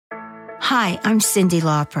Hi, I'm Cyndi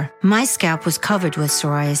Lauper. My scalp was covered with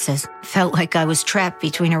psoriasis. Felt like I was trapped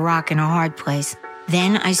between a rock and a hard place.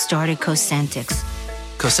 Then I started Cosentyx.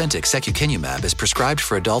 Cosentyx secukinumab is prescribed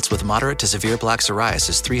for adults with moderate to severe plaque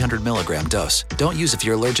psoriasis 300 milligram dose. Don't use if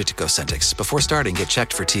you're allergic to Cosentyx. Before starting, get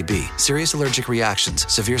checked for TB, serious allergic reactions,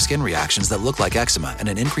 severe skin reactions that look like eczema, and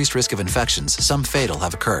an increased risk of infections, some fatal,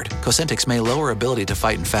 have occurred. Cosentyx may lower ability to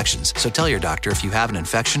fight infections, so tell your doctor if you have an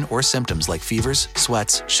infection or symptoms like fevers,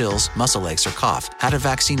 sweats, chills, muscle aches, or cough, had a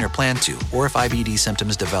vaccine or plan to, or if IBD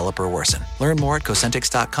symptoms develop or worsen. Learn more at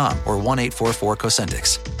Cosentyx.com or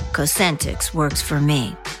 1-844-COSENTYX. Cosentyx works for me.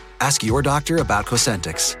 Ask your doctor about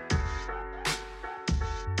Cosentyx.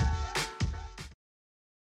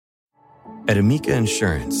 At Amica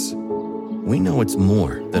Insurance, we know it's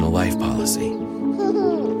more than a life policy.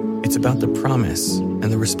 It's about the promise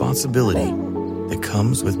and the responsibility that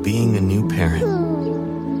comes with being a new parent.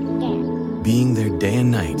 Being there day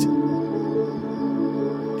and night.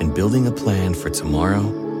 And building a plan for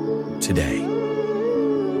tomorrow, today.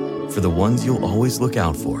 For the ones you'll always look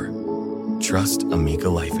out for, trust Amica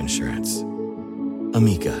Life Insurance.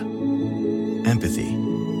 Amica. Empathy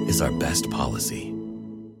is our best policy.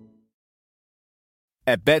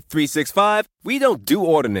 At Bet365, we don't do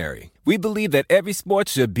ordinary. We believe that every sport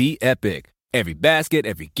should be epic. Every basket,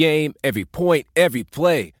 every game, every point, every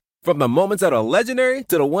play. From the moments that are legendary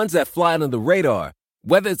to the ones that fly under the radar.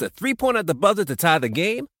 Whether it's a three-pointer at the buzzer to tie the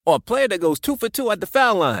game or a player that goes 2 for 2 at the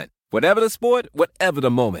foul line. Whatever the sport, whatever the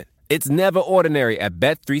moment. It's never ordinary at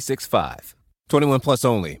Bet365. 21 plus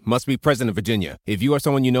only. Must be present in Virginia. If you or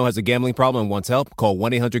someone you know has a gambling problem and wants help, call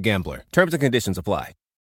 1-800-GAMBLER. Terms and conditions apply.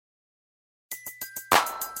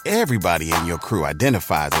 Everybody in your crew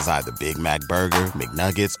identifies as either Big Mac Burger,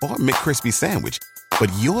 McNuggets, or McCrispy Sandwich. But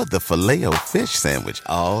you're the Filet-O-Fish Sandwich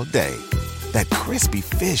all day. That crispy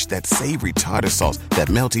fish, that savory tartar sauce, that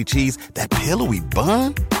melty cheese, that pillowy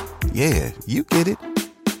bun. Yeah, you get it.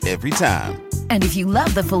 Every time. And if you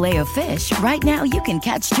love the Filet-O-Fish, right now you can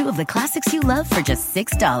catch 2 of the classics you love for just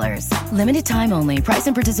 $6. Limited time only. Price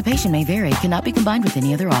and participation may vary. Cannot be combined with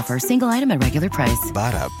any other offer. Single item at regular price.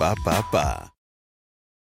 Ba-da-ba-ba-ba.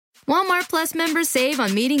 Walmart Plus members save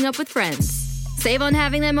on meeting up with friends. Save on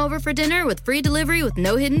having them over for dinner with free delivery with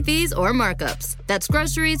no hidden fees or markups. That's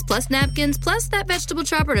groceries, plus napkins, plus that vegetable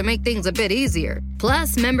chopper to make things a bit easier.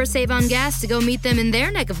 Plus, members save on gas to go meet them in their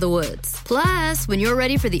neck of the woods. Plus, when you're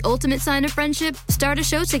ready for the ultimate sign of friendship, start a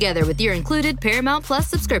show together with your included Paramount Plus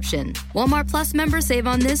subscription. Walmart Plus members save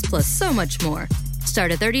on this plus so much more.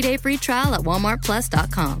 Start a 30-day free trial at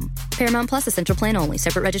walmartplus.com. Paramount Plus Essential Plan only.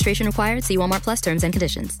 Separate registration required. See Walmart Plus terms and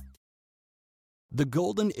conditions. The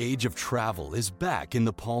golden age of travel is back in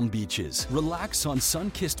the Palm Beaches. Relax on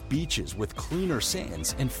sun-kissed beaches with cleaner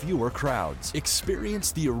sands and fewer crowds.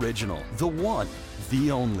 Experience the original, the one,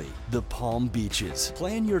 the only, the Palm Beaches.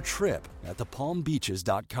 Plan your trip at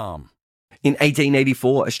thepalmbeaches.com. In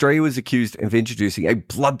 1884, Australia was accused of introducing a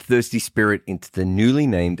bloodthirsty spirit into the newly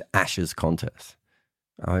named Ashes contest.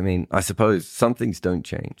 I mean, I suppose some things don't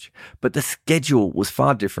change, but the schedule was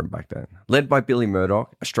far different back then. Led by Billy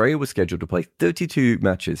Murdoch, Australia was scheduled to play 32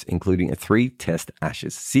 matches, including a 3-test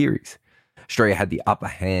Ashes series. Australia had the upper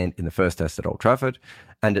hand in the first test at Old Trafford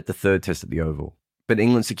and at the third test at the Oval, but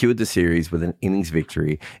England secured the series with an innings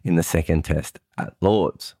victory in the second test at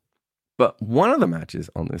Lord's. But one of the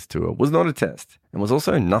matches on this tour was not a test and was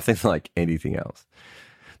also nothing like anything else.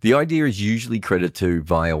 The idea is usually credited to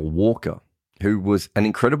Vile Walker, who was an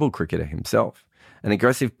incredible cricketer himself, an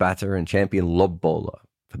aggressive batter and champion lob bowler.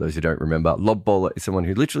 For those who don't remember, lob bowler is someone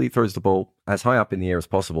who literally throws the ball as high up in the air as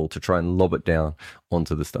possible to try and lob it down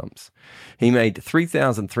onto the stumps. He made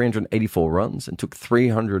 3,384 runs and took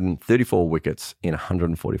 334 wickets in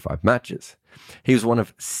 145 matches. He was one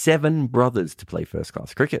of 7 brothers to play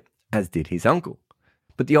first-class cricket, as did his uncle.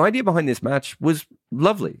 But the idea behind this match was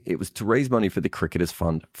lovely. It was to raise money for the Cricketers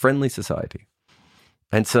Fund Friendly Society.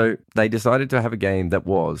 And so they decided to have a game that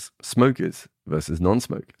was smokers versus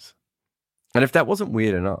non-smokers. And if that wasn't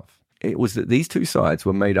weird enough, it was that these two sides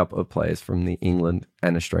were made up of players from the England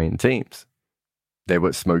and Australian teams. There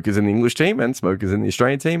were smokers in the English team and smokers in the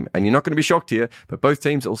Australian team, and you're not going to be shocked here, but both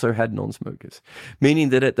teams also had non-smokers, meaning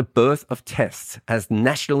that at the birth of tests, as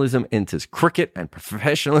nationalism enters cricket and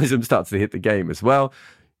professionalism starts to hit the game as well,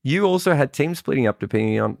 you also had teams splitting up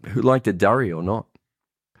depending on who liked a durry or not.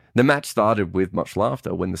 The match started with much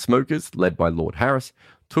laughter when the smokers, led by Lord Harris,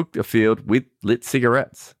 took the field with lit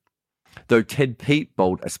cigarettes. Though Ted Peat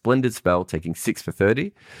bowled a splendid spell, taking 6 for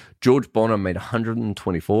 30, George Bonner made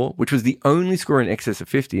 124, which was the only score in excess of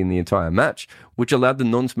 50 in the entire match, which allowed the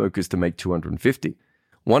non-smokers to make 250.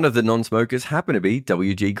 One of the non-smokers happened to be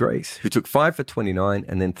W.G. Grace, who took 5 for 29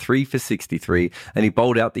 and then 3 for 63, and he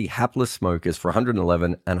bowled out the hapless smokers for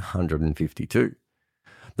 111 and 152.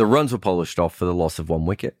 The runs were polished off for the loss of 1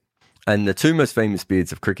 wicket. And the two most famous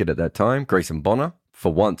beards of cricket at that time, Grace and Bonner,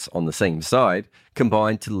 for once on the same side,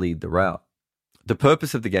 combined to lead the rout. The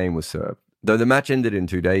purpose of the game was served. Though the match ended in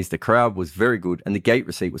 2 days, the crowd was very good and the gate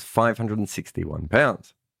receipt was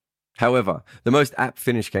 £561. However, the most apt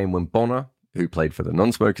finish came when Bonner, who played for the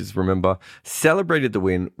non-smokers, remember, celebrated the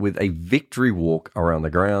win with a victory walk around the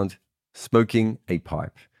ground, smoking a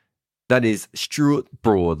pipe. That is Stuart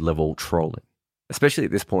Broad level trolling. Especially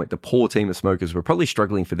at this point, the poor team of smokers were probably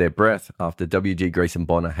struggling for their breath after W.G. Grace and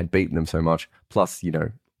Bonner had beaten them so much, plus,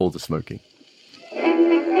 all the smoking.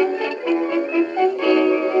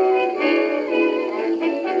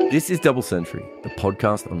 This is Double Century, the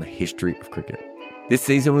podcast on the history of cricket. This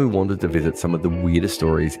season we wanted to visit some of the weirdest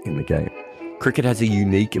stories in the game. Cricket has a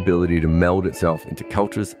unique ability to meld itself into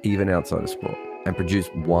cultures even outside of sport and produce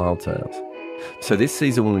wild tales. So this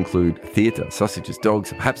season will include theatre, sausages,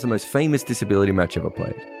 dogs, perhaps the most famous disability match ever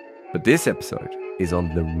played. But this episode is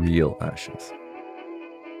on the real Ashes.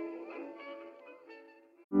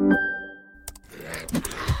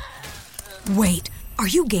 Wait, are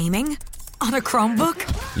you gaming? On a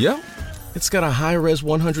Chromebook? Yep. It's got a high-res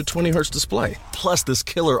 120Hz display, plus this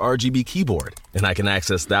killer RGB keyboard. And I can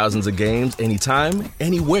access thousands of games anytime,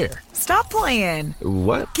 anywhere. Stop playing.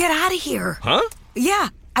 What? Get out of here. Huh? Yeah,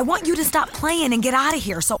 I want you to stop playing and get out of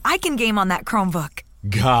here so I can game on that Chromebook.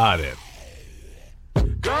 Got it.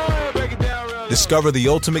 Discover the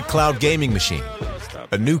ultimate cloud gaming machine.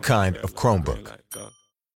 A new kind of Chromebook.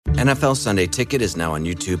 NFL Sunday Ticket is now on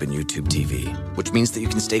YouTube and YouTube TV, which means that you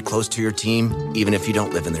can stay close to your team even if you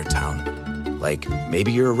don't live in their town. Like,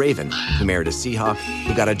 maybe you're a Raven who married a Seahawk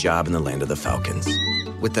who got a job in the land of the Falcons.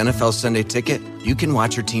 With NFL Sunday Ticket, you can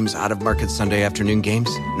watch your team's out-of-market Sunday afternoon games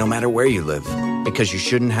no matter where you live, because you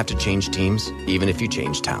shouldn't have to change teams even if you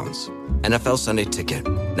change towns. NFL Sunday Ticket,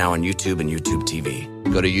 now on YouTube and YouTube TV.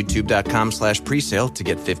 Go to youtube.com/presale to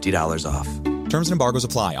get $50 off. Terms and embargoes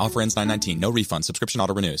apply. Offer ends 9/19. No refund. Subscription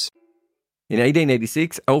auto renews. In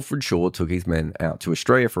 1886, Alfred Shaw took his men out to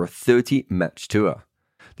Australia for a 30-match tour.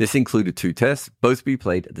 This included 2 tests, both to be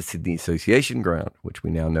played at the Sydney Association Ground, which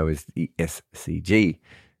we now know as the SCG.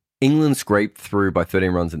 England scraped through by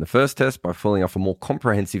 13 runs in the first test by pulling off a more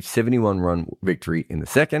comprehensive 71-run victory in the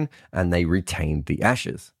second, and they retained the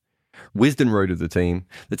Ashes. Wisden wrote of the team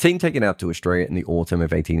taken out to Australia in the autumn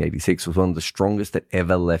of 1886 was one of the strongest that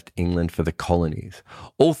ever left England for the colonies.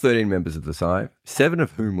 All 13 members of the side, 7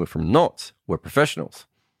 of whom were from Notts, were professionals.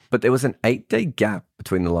 But there was an 8-day gap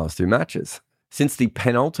between the last 2 matches. Since the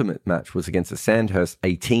penultimate match was against the Sandhurst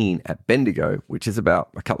 18 at Bendigo, which is about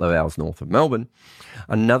a couple of hours north of Melbourne,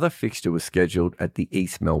 another fixture was scheduled at the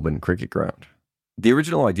East Melbourne Cricket Ground. The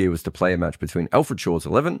original idea was to play a match between Alfred Shaw's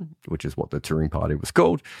 11, which is what the touring party was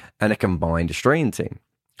called, and a combined Australian team.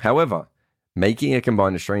 However, making a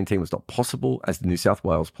combined Australian team was not possible as the New South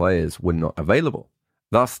Wales players were not available.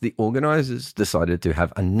 Thus, the organisers decided to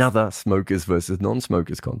have another smokers versus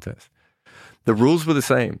non-smokers contest. The rules were the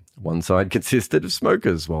same. One side consisted of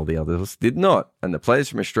smokers, while the others did not, and the players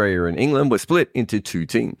from Australia and England were split into 2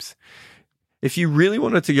 teams. If you really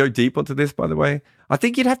wanted to go deep onto this, by the way, I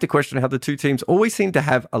think you'd have to question how the 2 teams always seem to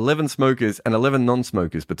have 11 smokers and 11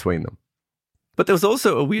 non-smokers between them. But there was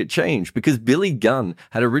also a weird change because Billy Gunn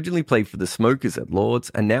had originally played for the smokers at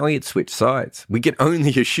Lords and now he had switched sides. We can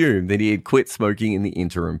only assume that he had quit smoking in the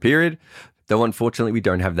interim period, though unfortunately we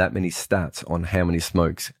don't have that many stats on how many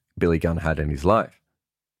smokes Billy Gunn had in his life.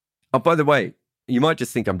 Oh, by the way, you might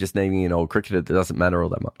just think I'm just naming an old cricketer that doesn't matter all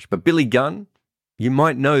that much, but Billy Gunn, you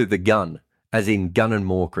might know the Gun, as in Gun and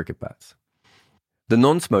More cricket bats. The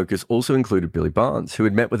non-smokers also included Billy Barnes, who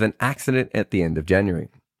had met with an accident at the end of January.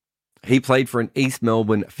 He played for an East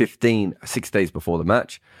Melbourne 15 6 days before the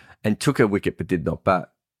match and took a wicket but did not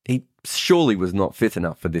bat. He surely was not fit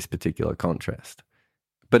enough for this particular contest.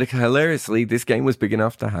 But hilariously, this game was big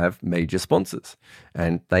enough to have major sponsors,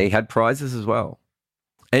 and they had prizes as well.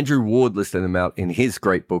 Andrew Ward listed them out in his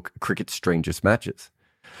great book, Cricket's Strangest Matches.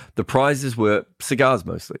 The prizes were cigars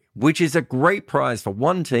mostly, which is a great prize for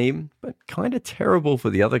one team, but kind of terrible for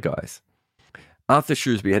the other guys. Arthur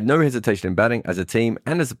Shrewsbury had no hesitation in batting as a team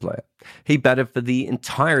and as a player. He batted for the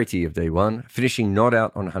entirety of day 1, finishing not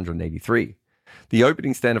out on 183. The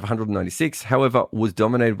opening stand of 196, however, was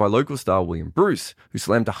dominated by local star William Bruce, who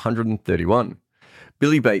slammed 131.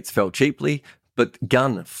 Billy Bates fell cheaply, but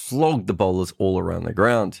Gunn flogged the bowlers all around the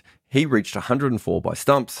ground. He reached 104 by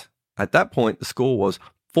stumps. At that point, the score was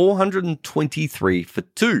 423 for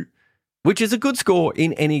 2, which is a good score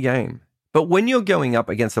in any game. But when you're going up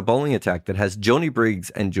against a bowling attack that has Johnny Briggs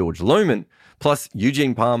and George Lohmann, plus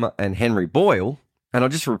Eugene Palmer and Henry Boyle, and I'll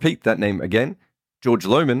just repeat that name again, George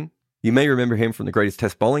Lohmann, you may remember him from the greatest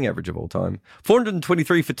test bowling average of all time,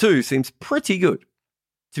 423 for 2 seems pretty good.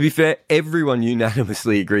 To be fair, everyone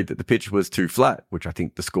unanimously agreed that the pitch was too flat, which I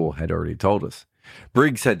think the score had already told us.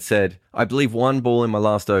 Briggs had said, "I believe one ball in my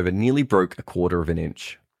last over nearly broke a quarter of an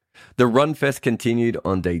inch." The run fest continued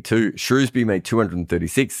on day 2. Shrewsbury made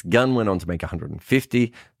 236, Gunn went on to make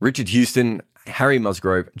 150, Richard Houston, Harry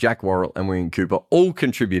Musgrove, Jack Worrell and William Cooper all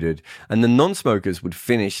contributed, and the non-smokers would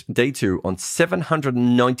finish day 2 on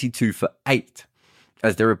 792 for 8,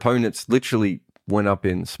 as their opponents literally went up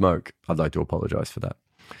in smoke. I'd like to apologise for that.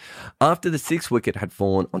 After the 6th wicket had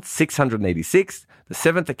fallen on 686, the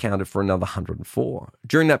 7th accounted for another 104.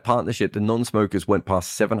 During that partnership, the non-smokers went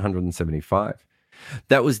past 775.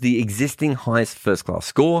 That was the existing highest first-class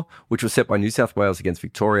score, which was set by New South Wales against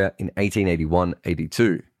Victoria in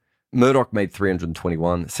 1881-82. Murdoch made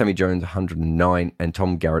 321, Sammy Jones 109, and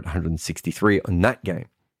Tom Garrett 163 on that game.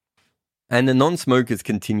 And the non-smokers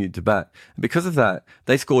continued to bat. Because of that,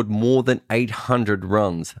 they scored more than 800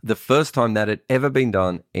 runs, the first time that had ever been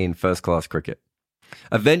done in first-class cricket.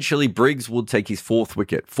 Eventually, Briggs would take his 4th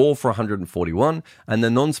wicket, 4 for 141, and the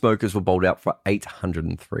non-smokers were bowled out for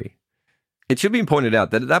 803. It should be pointed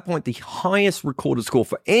out that at that point, the highest recorded score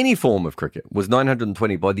for any form of cricket was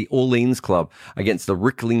 920 by the Orleans Club against the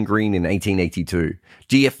Rickling Green in 1882.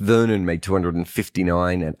 G.F. Vernon made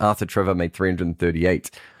 259 and Arthur Trevor made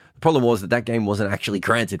 338. The problem was that game wasn't actually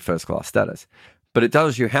granted first-class status. But it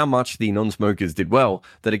tells you how much the non-smokers did well,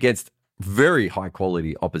 that against very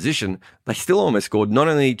high-quality opposition, they still almost scored not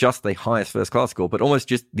only just the highest first-class score, but almost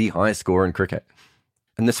just the highest score in cricket.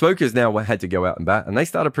 And the smokers now had to go out and bat, and they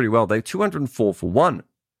started pretty well. They were 204 for 1.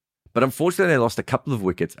 But unfortunately, they lost a couple of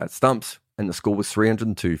wickets at stumps, and the score was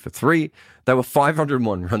 302 for 3. They were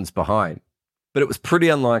 501 runs behind. But it was pretty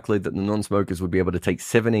unlikely that the non-smokers would be able to take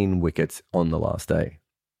 17 wickets on the last day.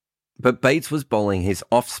 But Bates was bowling his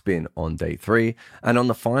off-spin on day 3, and on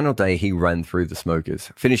the final day, he ran through the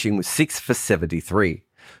smokers, finishing with 6 for 73.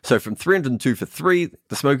 So from 302 for 3,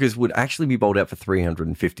 the smokers would actually be bowled out for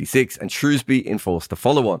 356, and Shrewsbury enforced the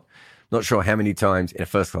follow-on. Not sure how many times in a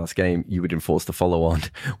first-class game you would enforce the follow-on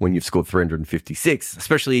when you've scored 356,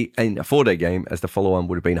 especially in a 4-day game, as the follow-on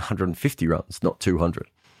would have been 150 runs, not 200.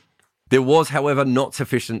 There was, however, not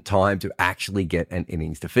sufficient time to actually get an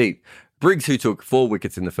innings defeat. Briggs, who took 4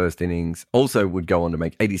 wickets in the first innings, also would go on to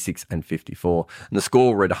make 86 and 54, and the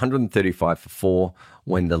score read 135 for 4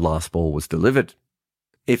 when the last ball was delivered.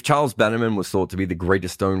 If Charles Bannerman was thought to be the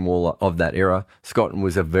greatest stonewaller of that era, Scotland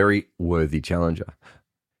was a very worthy challenger.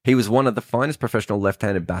 He was one of the finest professional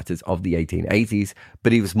left-handed batters of the 1880s,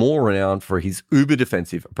 but he was more renowned for his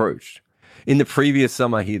uber-defensive approach. In the previous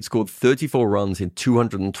summer, he had scored 34 runs in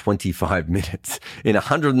 225 minutes in a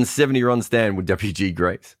 170-run stand with W.G.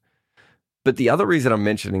 Grace. But the other reason I'm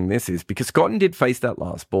mentioning this is because Scotland did face that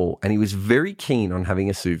last ball, and he was very keen on having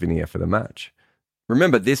a souvenir for the match.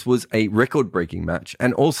 Remember, this was a record-breaking match,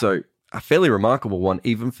 and also a fairly remarkable one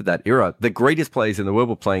even for that era. The greatest players in the world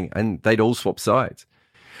were playing, and they'd all swap sides.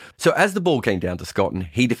 So as the ball came down to Scotland,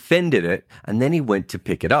 he defended it, and then he went to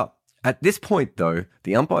pick it up. At this point, though,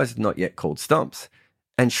 the umpires had not yet called stumps,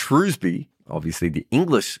 and Shrewsbury, obviously the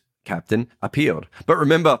English captain, appealed. But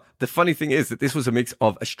remember, the funny thing is that this was a mix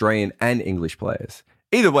of Australian and English players.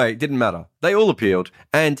 Either way, it didn't matter. They all appealed,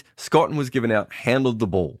 and Scotland was given out, handled the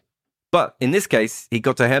ball. But in this case, he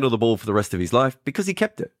got to handle the ball for the rest of his life because he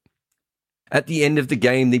kept it. At the end of the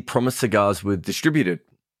game, the promised cigars were distributed.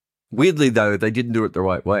 Weirdly, though, they didn't do it the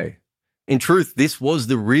right way. In truth, this was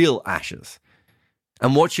the real Ashes.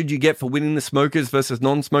 And what should you get for winning the smokers versus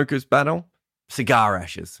non-smokers battle? Cigar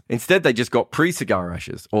ashes. Instead, they just got pre-cigar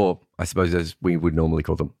ashes, or I suppose as we would normally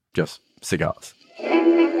call them, just cigars.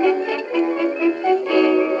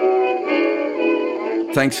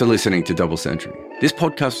 Thanks for listening to Double Century. This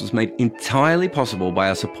podcast was made entirely possible by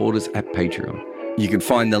our supporters at Patreon. You can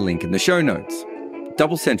find the link in the show notes.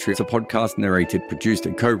 Double Century is a podcast narrated, produced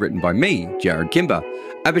and co-written by me, Jared Kimber.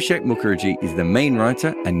 Abhishek Mukherjee is the main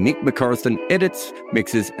writer, and Nick McCorriston edits,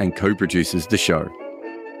 mixes and co-produces the show.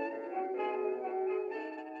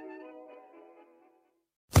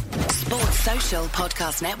 Sports Social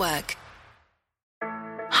Podcast Network.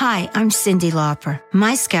 Hi, I'm Cyndi Lauper.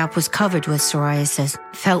 My scalp was covered with psoriasis.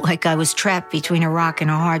 Felt like I was trapped between a rock and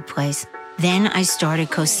a hard place. Then I started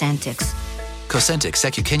Cosentyx. Cosentyx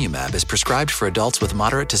secukinumab is prescribed for adults with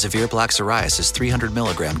moderate to severe plaque psoriasis 300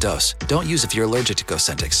 milligram dose. Don't use if you're allergic to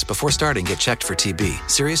Cosentyx. Before starting, get checked for TB,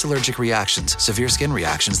 serious allergic reactions, severe skin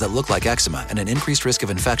reactions that look like eczema, and an increased risk of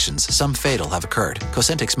infections, some fatal, have occurred.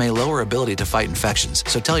 Cosentyx may lower ability to fight infections,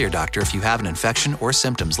 so tell your doctor if you have an infection or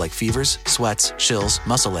symptoms like fevers, sweats, chills,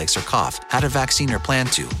 muscle aches, or cough, had a vaccine or plan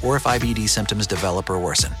to, or if IBD symptoms develop or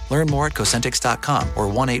worsen. Learn more at Cosentyx.com or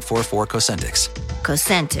 1-844-COSENTYX.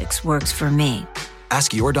 Cosentyx works for me.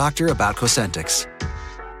 Ask your doctor about Cosentyx.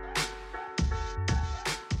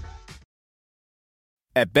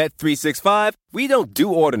 At Bet365, we don't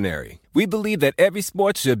do ordinary. We believe that every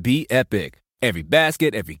sport should be epic. Every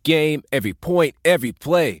basket, every game, every point, every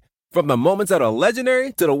play. From the moments that are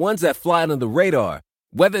legendary to the ones that fly under the radar.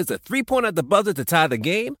 Whether it's a three-pointer at the buzzer to tie the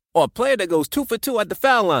game or a player that goes 2 for 2 at the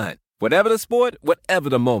foul line. Whatever the sport, whatever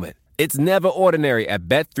the moment. It's never ordinary at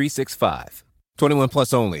Bet365. 21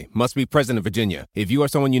 plus only. Must be present in Virginia. If you or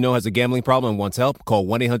someone you know has a gambling problem and wants help, call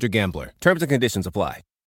 1-800-GAMBLER. Terms and conditions apply.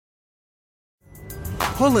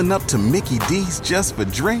 Pulling up to Mickey D's just for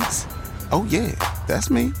drinks? Oh yeah, that's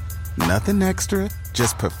me. Nothing extra,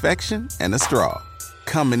 just perfection and a straw.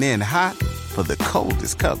 Coming in hot for the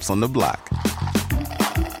coldest cups on the block.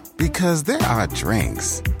 Because there are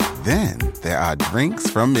drinks. Then there are drinks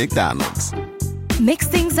from McDonald's. Mix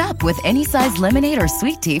things up with any size lemonade or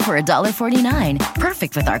sweet tea for $1.49.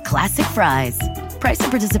 Perfect with our classic fries. Price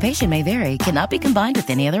and participation may vary. Cannot be combined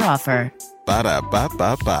with any other offer.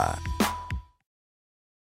 Ba-da-ba-ba-ba.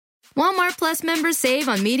 Walmart Plus members save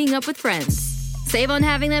on meeting up with friends. Save on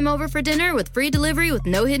having them over for dinner with free delivery with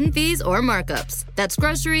no hidden fees or markups. That's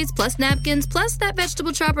groceries plus napkins plus that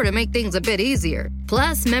vegetable chopper to make things a bit easier.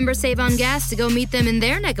 Plus, members save on gas to go meet them in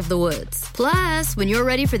their neck of the woods. Plus, when you're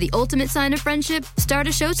ready for the ultimate sign of friendship, start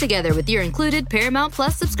a show together with your included Paramount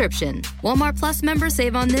Plus subscription. Walmart Plus members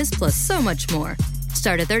save on this plus so much more.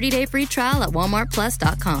 Start a 30-day free trial at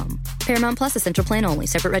walmartplus.com. Paramount Plus Essential Plan only.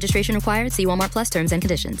 Separate registration required. See Walmart Plus terms and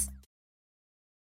conditions.